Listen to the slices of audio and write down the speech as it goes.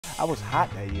I was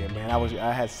hot that year, man.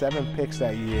 I had 7 picks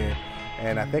that year,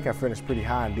 and I think I finished pretty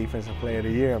high in Defensive Player of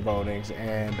the Year votings.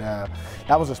 And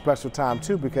that was a special time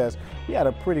too, because we had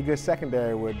a pretty good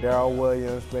secondary with Darrell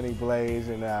Williams, Benny Blaze,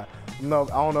 and I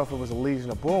don't know if it was a Legion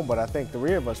of Boom, but I think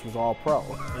 3 of us was all pro.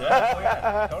 Yeah, oh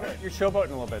yeah, totally. You're showboating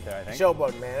a little bit there, I think.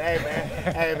 Showboating, man.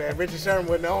 Hey, man. Richard Sherman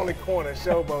was the only corner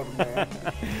showboating, man.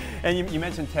 And you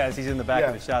mentioned Tez. He's in the back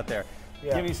of the shot there.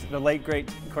 Yeah. Give me the late,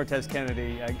 great Cortez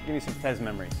Kennedy. Give me some Tez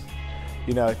memories.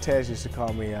 You know, Tez used to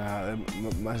call me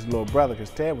my little brother,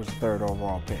 because Ted was the 3rd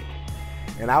overall pick.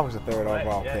 And I was the 3rd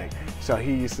overall pick. So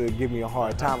he used to give me a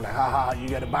hard time, like, ha, you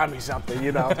got to buy me something,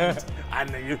 you know. I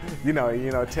know you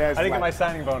know, Tez. I didn't get my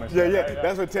signing bonus. Yeah, right?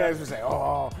 That's what Tez would say.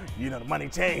 Oh, you know, the money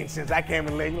changed since I came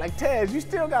in the league. Like, Tez, you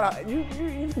still got you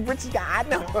the richest guy I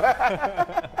know.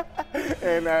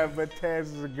 And but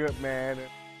Tez is a good man.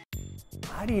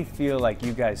 How do you feel like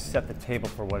you guys set the table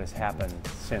for what has happened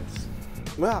since?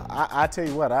 Well, I tell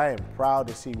you what, I am proud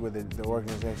to see where the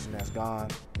organization has gone.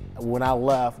 When I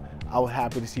left, I was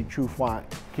happy to see True Font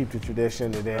keep the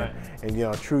tradition, and you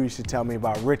know, True used to tell me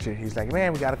about Richard. He's like,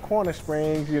 man, we got a Corner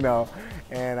Springs, you know,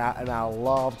 and I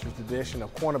love the tradition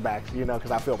of cornerbacks, you know,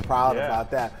 because I feel proud about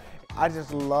that. I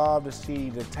just love to see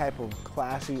the type of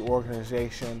classy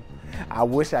organization. I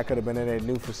wish I could have been in that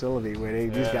new facility where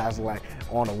these guys are like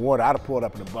on the water. I'd have pulled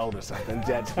up in a boat or something,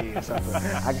 jet ski or something.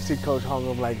 I can see Coach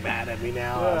Holmgren like mad at me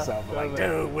now or something. Like,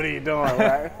 dude, what are you doing,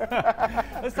 right?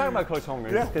 Let's talk about Coach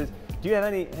Holmgren. Because do you have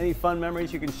any fun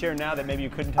memories you can share now that maybe you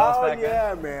couldn't tell us back then?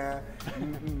 Oh, yeah,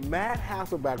 man. Matt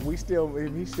Hasselbeck, he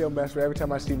still messes with. Every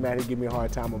time I see Matt, he give me a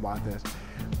hard time about this.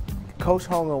 Coach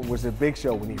Hangin was a big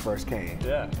show when he first came.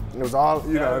 Yeah. It was all,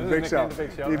 you know, big show.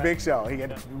 Big show.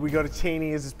 We go to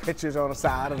Cheney, his pictures on the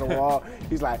side of the wall.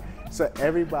 He's like, so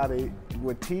everybody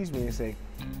would tease me and say,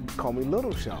 call me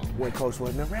Little Show. When Coach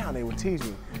wasn't around, they would tease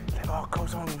me. Like, oh,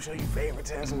 Coach Hangin will show you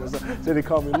favoritism. So they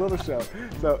called me Little Show.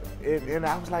 So, and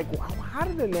I was like, wow, how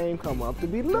did the name come up to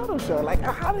be Little Show? Like,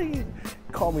 how did he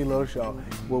call me Little Show?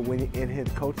 Well, when in his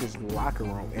coach's locker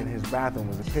room, in his bathroom,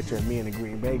 was a picture of me in the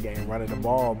Green Bay game running the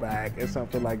ball back or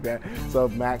something like that. So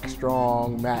Max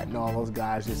Strong, Matt, and all those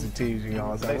guys used to tease me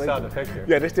all the time. They saw the picture.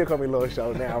 Yeah, they still call me Little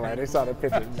Show now, right? They saw the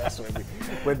picture and mess with me.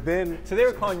 But then, so they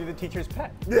were calling you the teacher's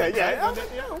pet. Yeah. I was like,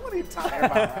 yo, what are you talking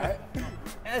about, right?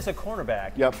 As a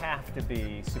cornerback, you have to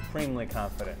be supremely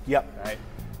confident. Yep. Right.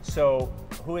 So,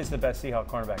 who is the best Seahawks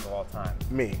cornerback of all time?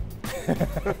 Me.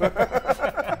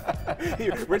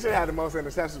 Richard had the most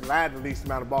interceptions, but I had the least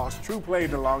amount of balls. True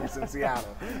played the longest in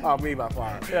Seattle. Oh, me by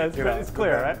far. Yeah, it's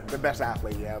clear, right? The best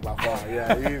athlete, by far.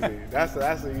 Yeah, easy. That's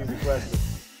an easy question.